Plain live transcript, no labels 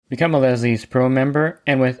Become a Leslie's Pro member,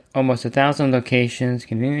 and with almost 1,000 locations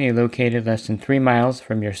conveniently located less than 3 miles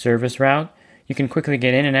from your service route, you can quickly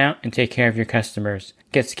get in and out and take care of your customers.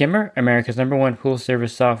 Get Skimmer, America's #1 pool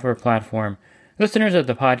service software platform. Listeners of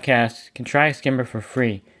the podcast can try Skimmer for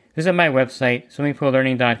free. Visit my website,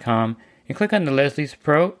 swimmingpoollearning.com, and click on the Leslie's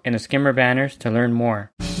Pro and the Skimmer banners to learn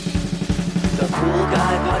more. The Pool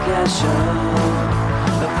Guy Podcast Show.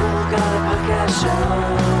 The Pool Guy Podcast Show.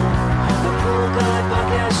 The Pool Guy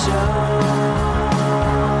Podcast Show.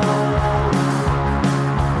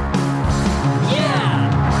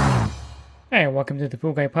 Yeah! Hi, welcome to the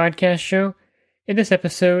Pool Guy Podcast Show. In this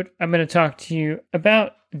episode, I'm going to talk to you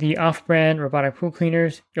about the off-brand robotic pool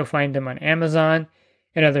cleaners. You'll find them on Amazon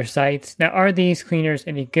and other sites. Now, are these cleaners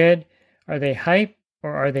any good? Are they hype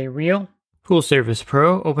or are they real? Pool Service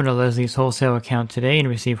Pro. Open a Leslie's wholesale account today and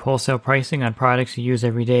receive wholesale pricing on products you use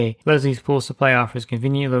every day. Leslie's Pool Supply offers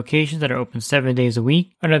convenient locations that are open 7 days a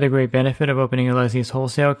week. Another great benefit of opening a Leslie's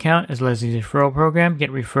wholesale account is Leslie's referral program. Get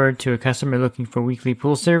referred to a customer looking for weekly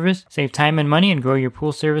pool service. Save time and money and grow your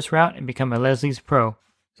pool service route and become a Leslie's Pro.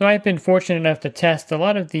 So I've been fortunate enough to test a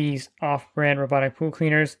lot of these off-brand robotic pool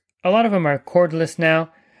cleaners. A lot of them are cordless now.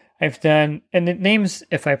 I've done, and the names,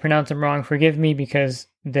 if I pronounce them wrong, forgive me because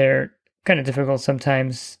they're kind of difficult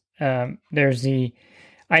sometimes. There's the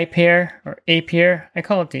iPair or Apair. I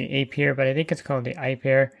call it the Apair, but I think it's called the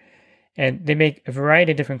iPair. And they make a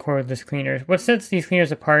variety of different cordless cleaners. What sets these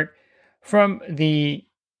cleaners apart from the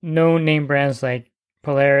known name brands like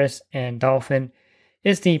Polaris and Dolphin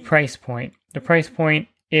is the price point. The price point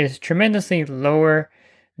is tremendously lower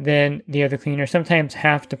than the other cleaner, sometimes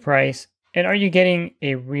half the price. And are you getting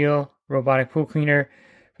a real robotic pool cleaner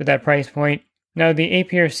for that price point? Now, the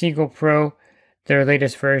Apair Seagull Pro, their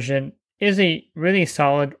latest version, is a really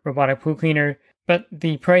solid robotic pool cleaner, but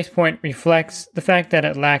the price point reflects the fact that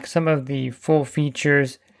it lacks some of the full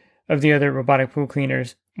features of the other robotic pool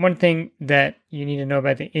cleaners. One thing that you need to know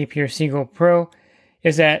about the Apair Seagull Pro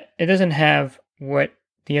is that it doesn't have what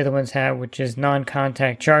the other ones have, which is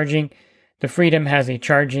non-contact charging. The Freedom has a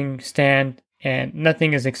charging stand and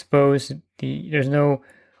nothing is exposed. There's no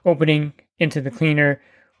opening into the cleaner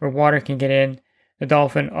where water can get in. The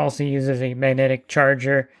Dolphin also uses a magnetic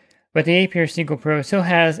charger, but the Apair Seagull Pro still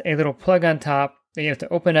has a little plug on top that you have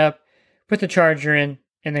to open up, put the charger in,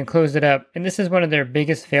 and then close it up. And this is one of their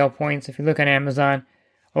biggest fail points. If you look on Amazon,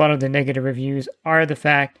 a lot of the negative reviews are the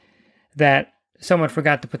fact that someone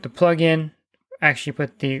forgot to put the plug in, actually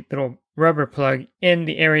put the little rubber plug in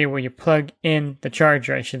the area where you plug in the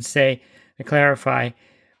charger, I should say, to clarify.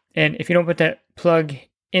 And if you don't put that plug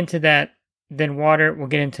into that, then water will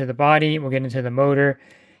get into the body, will get into the motor,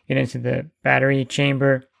 get into the battery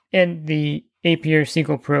chamber, and the Apair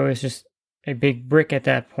Seagull Pro is just a big brick at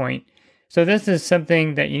that point. So this is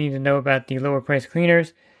something that you need to know about the lower price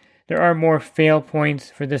cleaners. There are more fail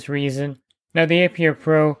points for this reason. Now the Apair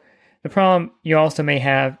Pro, the problem you also may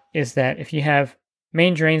have is that if you have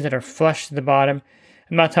main drains that are flush to the bottom,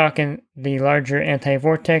 I'm not talking the larger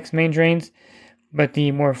anti-vortex main drains, but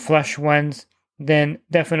the more flush ones, then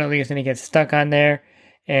definitely it's going to get stuck on there.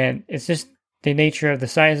 And it's just the nature of the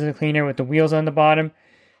size of the cleaner with the wheels on the bottom.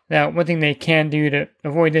 Now, one thing they can do to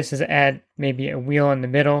avoid this is add maybe a wheel in the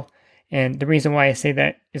middle. And the reason why I say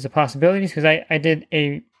that is a possibility is because I did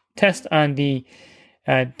a test on the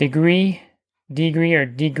degree, I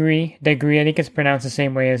think it's pronounced the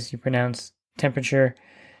same way as you pronounce temperature.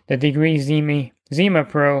 The Degree Zima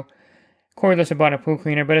Pro cordless robotic pool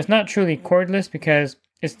cleaner, but it's not truly cordless because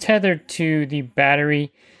it's tethered to the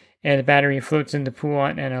battery, and the battery floats in the pool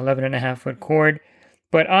on an 11.5-foot cord.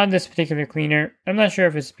 But on this particular cleaner, I'm not sure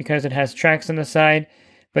if it's because it has tracks on the side,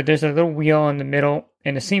 but there's a little wheel in the middle,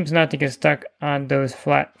 and it seems not to get stuck on those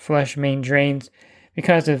flat flush main drains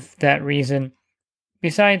because of that reason.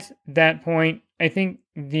 Besides that point, I think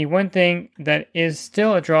the one thing that is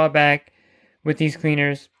still a drawback with these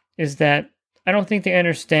cleaners is that I don't think they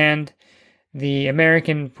understand the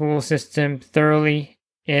American pool system thoroughly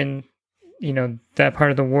in, that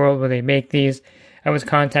part of the world where they make these. I was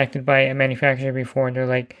contacted by a manufacturer before, and they're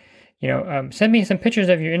like, send me some pictures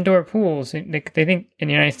of your indoor pools. They think in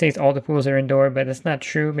the United States all the pools are indoor, but that's not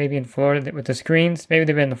true. Maybe in Florida with the screens, maybe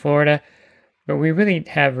they've been in Florida, but we really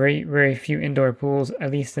have very, very few indoor pools,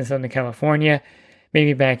 at least in Southern California.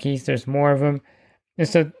 Maybe back east there's more of them. And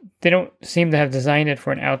so they don't seem to have designed it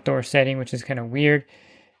for an outdoor setting, which is kind of weird.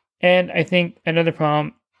 And I think another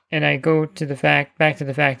problem, and I go to back to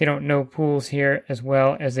the fact they don't know pools here as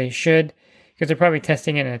well as they should, because they're probably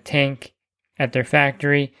testing it in a tank at their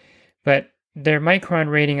factory. But their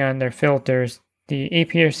micron rating on their filters, the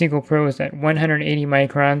Apair Seagull Pro is at 180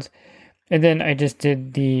 microns, And then I just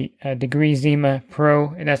did the Degree Zima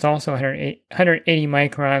Pro, and that's also 180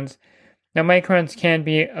 microns. Now, microns can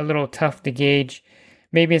be a little tough to gauge.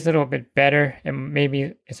 Maybe it's a little bit better, and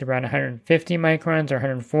maybe it's around 150 microns or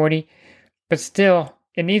 140. But still,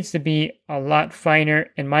 it needs to be a lot finer,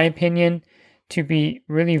 in my opinion, to be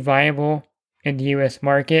really viable in the US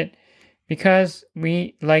market, because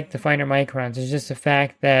we like the finer microns. It's just a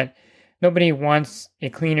fact that nobody wants a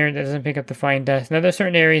cleaner that doesn't pick up the fine dust. Now, there's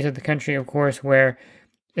certain areas of the country, of course, where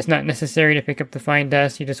it's not necessary to pick up the fine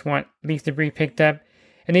dust. You just want leaf debris picked up,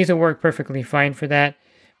 and these will work perfectly fine for that.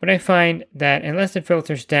 But I find that unless it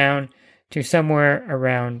filters down to somewhere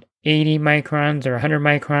around 80 microns or 100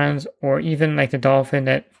 microns, or even like the Dolphin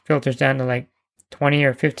that filters down to like 20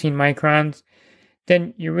 or 15 microns,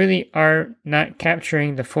 then you really are not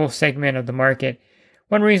capturing the full segment of the market.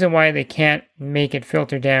 One reason why they can't make it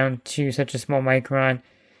filter down to such a small micron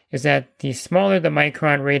is that the smaller the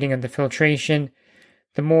micron rating of the filtration,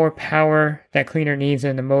 the more power that cleaner needs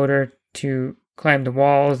in the motor to climb the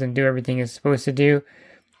walls and do everything it's supposed to do.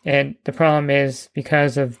 And the problem is,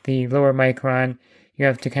 because of the lower micron, you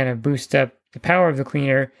have to kind of boost up the power of the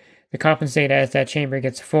cleaner to compensate as that chamber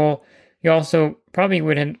gets full. You also probably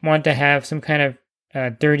wouldn't want to have some kind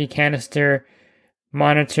of dirty canister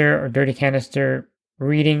monitor or dirty canister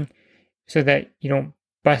reading, so that you don't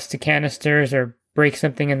bust the canisters or break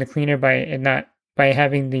something in the cleaner by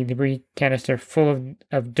having the debris canister full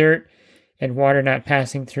of dirt and water not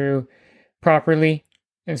passing through properly.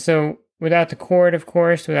 And so without the cord, of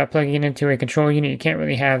course, without plugging it into a control unit, you can't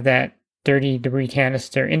really have that dirty debris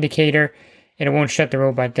canister indicator, and it won't shut the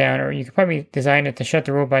robot down. Or you could probably design it to shut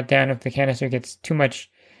the robot down if the canister gets too much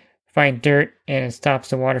fine dirt and it stops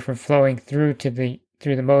the water from flowing through the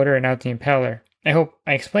motor and out the impeller. I hope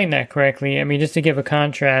I explained that correctly. I mean, just to give a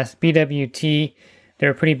contrast, BWT, they're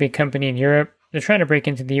a pretty big company in Europe. They're trying to break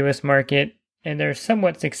into the US market, and they're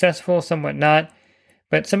somewhat successful, somewhat not.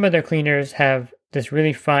 But some of their cleaners have this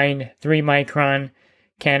really fine 3 micron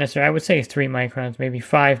canister. I would say 3 microns, maybe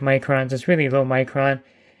 5 microns. It's really low micron.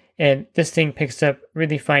 And this thing picks up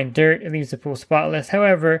really fine dirt. It leaves the pool spotless.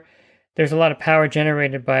 However, there's a lot of power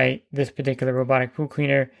generated by this particular robotic pool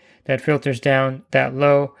cleaner that filters down that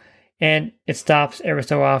low. And it stops ever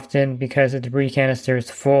so often because the debris canister is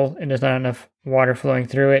full and there's not enough water flowing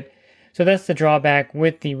through it. So that's the drawback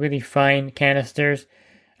with the really fine canisters.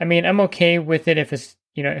 I mean, I'm okay with it if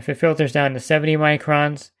it filters down to 70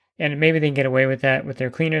 microns, and maybe they can get away with that with their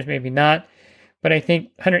cleaners, maybe not. But I think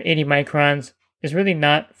 180 microns is really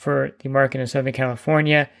not for the market in Southern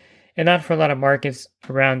California, and not for a lot of markets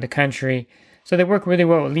around the country. So they work really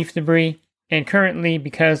well with leaf debris. And currently,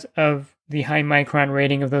 because of the high micron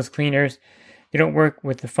rating of those cleaners, they don't work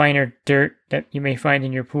with the finer dirt that you may find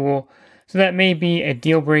in your pool. So that may be a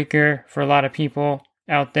deal breaker for a lot of people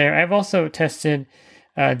out there. I've also tested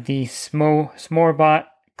the Smorbot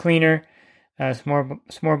cleaner,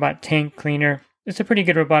 Smorbot tank cleaner. It's a pretty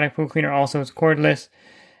good robotic pool cleaner. Also, it's cordless.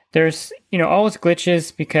 There's always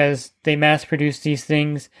glitches because they mass produce these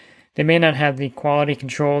things. They may not have the quality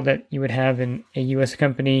control that you would have in a US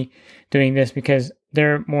company doing this, because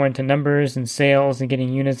they're more into numbers and sales and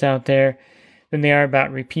getting units out there than they are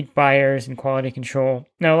about repeat buyers and quality control.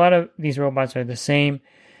 Now, a lot of these robots are the same.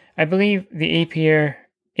 I believe the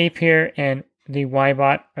Apier and the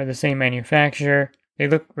Ybot are the same manufacturer. They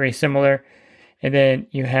look very similar. And then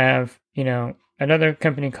you have, another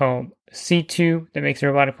company called C2 that makes a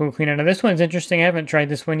robotic pool cleaner. Now, this one's interesting. I haven't tried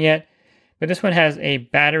this one yet, but this one has a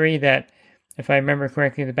battery that, if I remember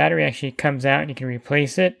correctly, the battery actually comes out and you can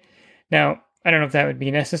replace it. Now, I don't know if that would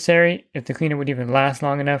be necessary, if the cleaner would even last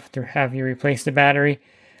long enough to have you replace the battery.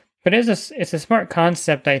 But it's a smart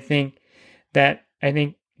concept, I think the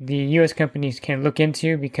US companies can look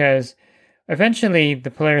into, because eventually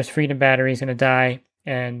the Polaris Freedom battery is going to die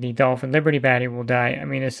and the Dolphin Liberty battery will die. I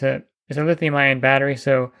mean, it's a lithium-ion battery,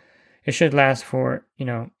 so it should last for,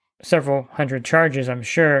 several hundred charges, I'm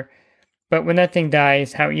sure. But when that thing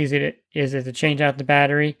dies, how easy is it to change out the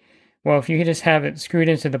battery? Well, if you could just have it screwed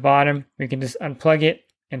into the bottom, you can just unplug it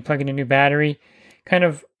and plug in a new battery. Kind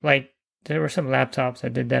of like, there were some laptops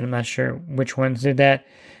that did that. I'm not sure which ones did that.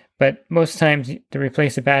 But most times, to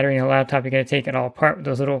replace the battery in a laptop, you got to take it all apart with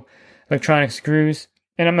those little electronic screws.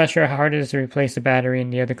 And I'm not sure how hard it is to replace the battery in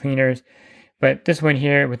the other cleaners. But this one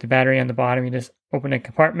here, with the battery on the bottom, you just open a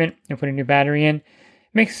compartment and put a new battery in.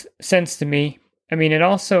 Makes sense to me. I mean, it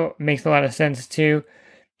also makes a lot of sense too,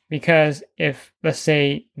 because if, let's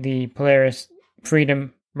say, the Polaris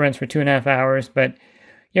Freedom runs for 2.5 hours, but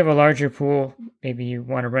you have a larger pool, maybe you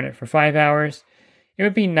want to run it for 5 hours, it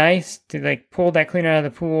would be nice to pull that cleaner out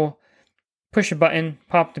of the pool, push a button,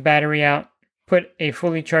 pop the battery out, put a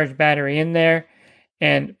fully charged battery in there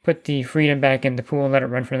and put the Freedom back in the pool and let it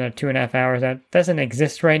run for another 2.5 hours. That doesn't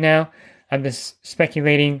exist right now. I'm just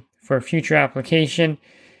speculating for future application.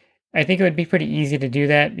 I think it would be pretty easy to do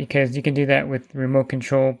that because you can do that with remote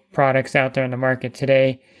control products out there on the market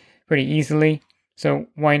today pretty easily. So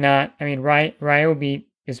why not? I mean, Ryobi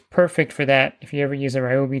is perfect for that if you ever use a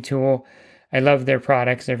Ryobi tool. I love their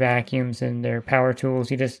products, their vacuums, and their power tools.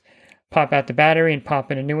 You just pop out the battery and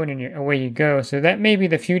pop in a new one and away you go. So that may be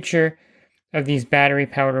the future of these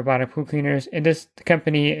battery-powered robotic pool cleaners. And the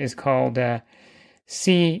company is called Auto.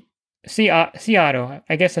 I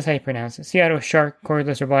guess that's how you pronounce it. Auto Shark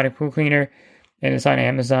Cordless Robotic Pool Cleaner. And it's on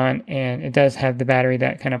Amazon. And it does have the battery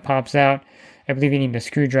that kind of pops out. I believe you need a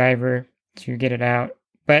screwdriver to get it out.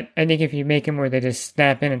 But I think if you make them where they just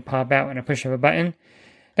snap in and pop out when I push of a button,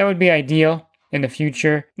 that would be ideal in the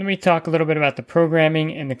future. Let me talk a little bit about the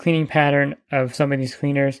programming and the cleaning pattern of some of these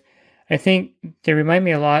cleaners. I think they remind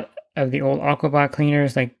me a lot of the old Aquabot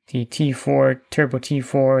cleaners like the T4, Turbo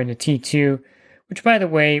T4, and the T2, which by the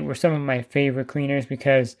way were some of my favorite cleaners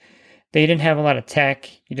because they didn't have a lot of tech.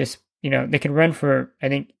 You just, they could run for, I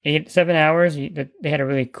think, 7 hours. They had a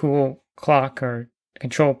really cool clock or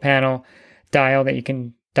control panel dial that you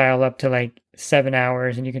can dial up to like 7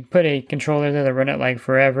 hours, and you can put a controller there to run it like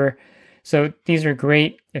forever. So these are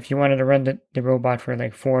great if you wanted to run the robot for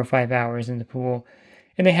like 4 or 5 hours in the pool.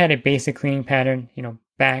 And they had a basic cleaning pattern,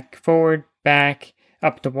 back, forward, back,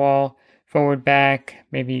 up the wall, forward, back,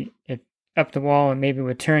 maybe it up the wall, and maybe it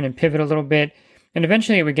would turn and pivot a little bit. And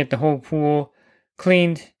eventually it would get the whole pool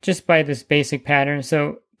cleaned just by this basic pattern.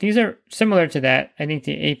 So these are similar to that. I think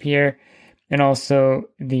the Apier and also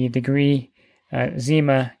the Degree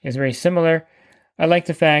Zima is very similar. I like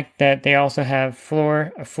the fact that they also have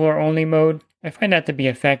a floor-only mode. I find that to be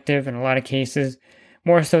effective in a lot of cases,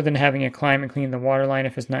 more so than having a climb and clean the water line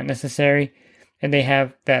if it's not necessary. And they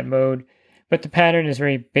have that mode. But the pattern is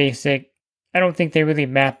very basic. I don't think they really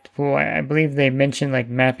map the pool. I believe they mention like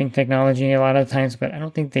mapping technology a lot of times, but I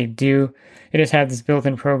don't think they do. They just have this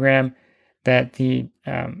built-in program that the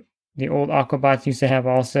old Aquabots used to have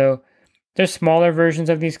also. There's smaller versions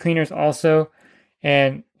of these cleaners also.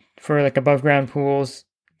 And for like above ground pools,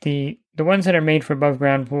 the ones that are made for above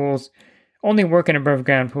ground pools only work in above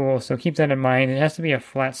ground pools. So keep that in mind. It has to be a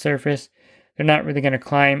flat surface. They're not really going to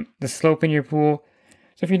climb the slope in your pool.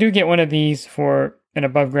 So if you do get one of these for an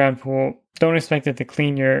above ground pool, don't expect it to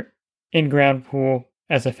clean your in-ground pool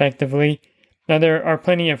as effectively. Now there are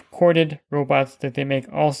plenty of corded robots that they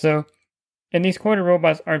make also. And these corded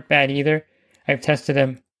robots aren't bad either. I've tested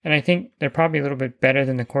them. And I think they're probably a little bit better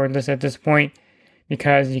than the cordless at this point,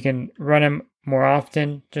 because you can run them more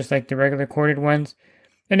often, just like the regular corded ones.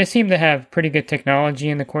 And they seem to have pretty good technology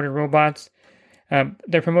in the corded robots.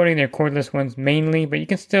 They're promoting their cordless ones mainly, but you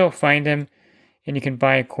can still find them and you can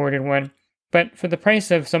buy a corded one. But for the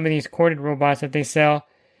price of some of these corded robots that they sell,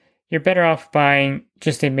 you're better off buying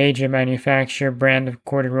just a major manufacturer brand of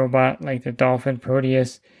corded robot like the Dolphin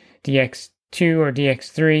Proteus DX2 or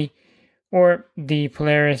DX3, or the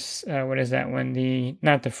Polaris, what is that one?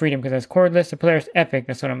 Not the Freedom because that's cordless, the Polaris Epic,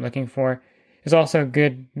 that's what I'm looking for, is also a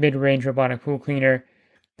good mid-range robotic pool cleaner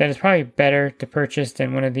that is probably better to purchase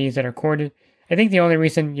than one of these that are corded. I think the only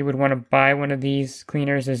reason you would want to buy one of these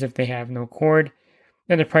cleaners is if they have no cord.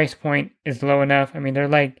 Then the price point is low enough. I mean, they're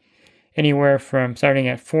like anywhere from starting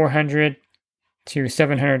at $400 to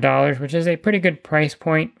 $700, which is a pretty good price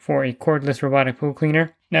point for a cordless robotic pool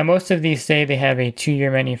cleaner. Now, most of these say they have a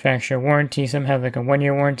 2-year manufacturer warranty. Some have like a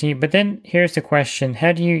 1-year warranty. But then here's the question.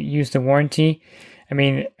 How do you use the warranty? I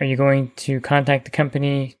mean, are you going to contact the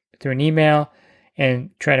company through an email and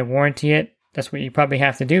try to warranty it? That's what you probably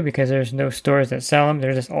have to do because there's no stores that sell them.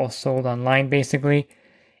 They're just all sold online, basically.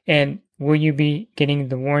 And will you be getting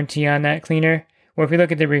the warranty on that cleaner? Well, if you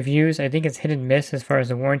look at the reviews, I think it's hit and miss as far as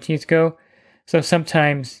the warranties go. So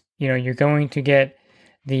sometimes, you're going to get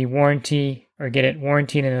the warranty or get it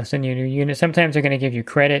warranted and they'll send you a new unit. Sometimes they're going to give you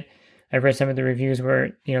credit. I've read some of the reviews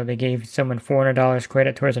where, they gave someone $400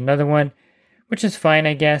 credit towards another one, which is fine,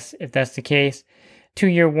 I guess, if that's the case.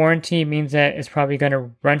 2-year warranty means that it's probably going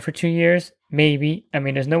to run for 2 years. Maybe. I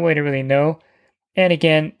mean, there's no way to really know. And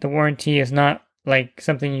again, the warranty is not like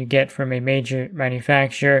something you get from a major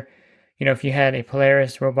manufacturer. If you had a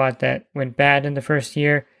Polaris robot that went bad in the first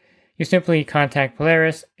year, you simply contact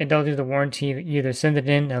Polaris and they'll do the warranty. You either send it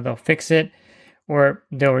in and they'll fix it, or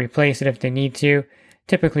they'll replace it if they need to.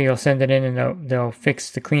 Typically, you'll send it in and they'll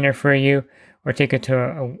fix the cleaner for you, or take it to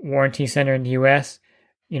a warranty center in the US,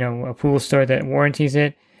 a pool store that warranties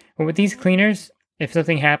it. But with these cleaners, if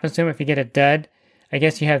something happens to them, if you get a dud, I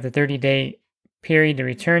guess you have the 30-day period to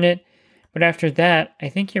return it. But after that, I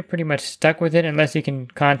think you're pretty much stuck with it unless you can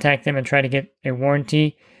contact them and try to get a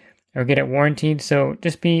warranty or get it warranted. So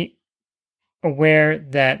just be aware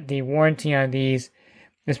that the warranty on these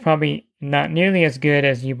is probably not nearly as good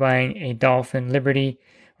as you buying a Dolphin Liberty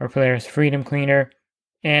or Polaris Freedom cleaner.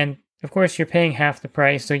 And of course, you're paying half the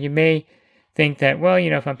price. So you may think that, well,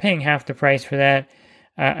 if I'm paying half the price for that,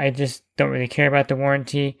 I just don't really care about the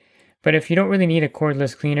warranty. But if you don't really need a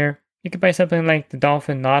cordless cleaner, you could buy something like the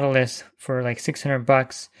Dolphin Nautilus for like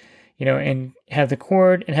 $600, and have the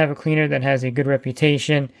cord and have a cleaner that has a good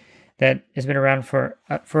reputation that has been around for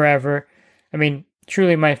forever. I mean,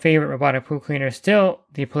 truly my favorite robotic pool cleaner is still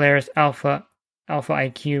the Polaris Alpha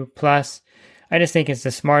IQ Plus. I just think it's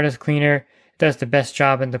the smartest cleaner. It does the best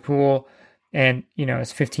job in the pool, and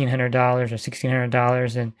it's $1,500 or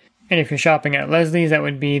 $1,600. And if you're shopping at Leslie's, that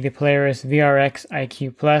would be the Polaris VRX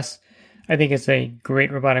IQ Plus. I think it's a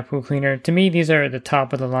great robotic pool cleaner. To me, these are the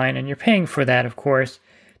top of the line, and you're paying for that, of course.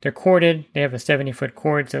 They're corded. They have a 70-foot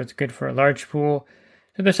cord, so it's good for a large pool.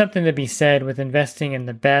 So there's something to be said with investing in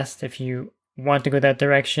the best if you want to go that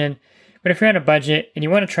direction. But if you're on a budget and you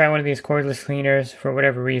want to try one of these cordless cleaners for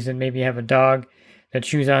whatever reason, maybe you have a dog that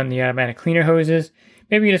chews on the automatic cleaner hoses,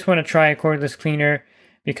 maybe you just want to try a cordless cleaner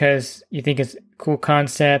because you think it's a cool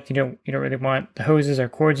concept, you don't really want the hoses or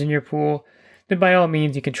cords in your pool, then by all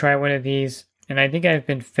means you can try one of these. And I think I've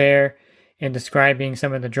been fair in describing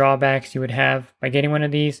some of the drawbacks you would have by getting one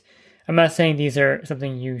of these. I'm not saying these are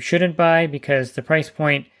something you shouldn't buy, because the price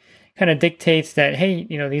point kind of dictates that, hey,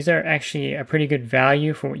 these are actually a pretty good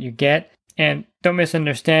value for what you get. And don't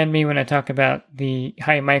misunderstand me when I talk about the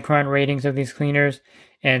high micron ratings of these cleaners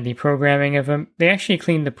and the programming of them. They actually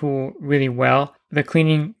clean the pool really well. The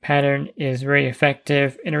cleaning pattern is very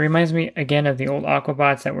effective, and it reminds me again of the old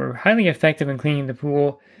Aquabots that were highly effective in cleaning the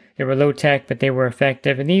pool. They were low tech, but they were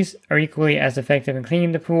effective, and these are equally as effective in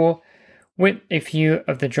cleaning the pool, with a few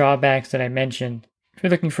of the drawbacks that I mentioned. If you're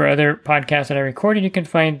looking for other podcasts that I recorded, you can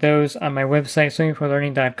find those on my website,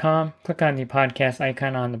 swimmingpoollearning.com. Click on the podcast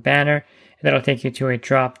icon on the banner, and that'll take you to a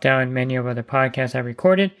drop-down menu of other podcasts I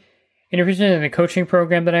recorded. In addition to the coaching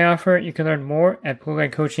program that I offer, you can learn more at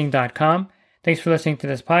poolguidecoaching.com. Thanks for listening to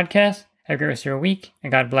this podcast. Have a great rest of your week,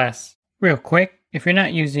 and God bless. Real quick, if you're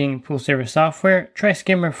not using pool service software, try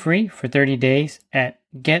Skimmer free for 30 days at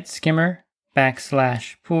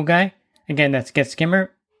getskimmer.com/poolguy. Again, that's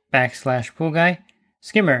getskimmer.com/poolguy.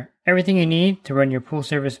 Skimmer, everything you need to run your pool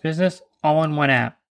service business all in one app.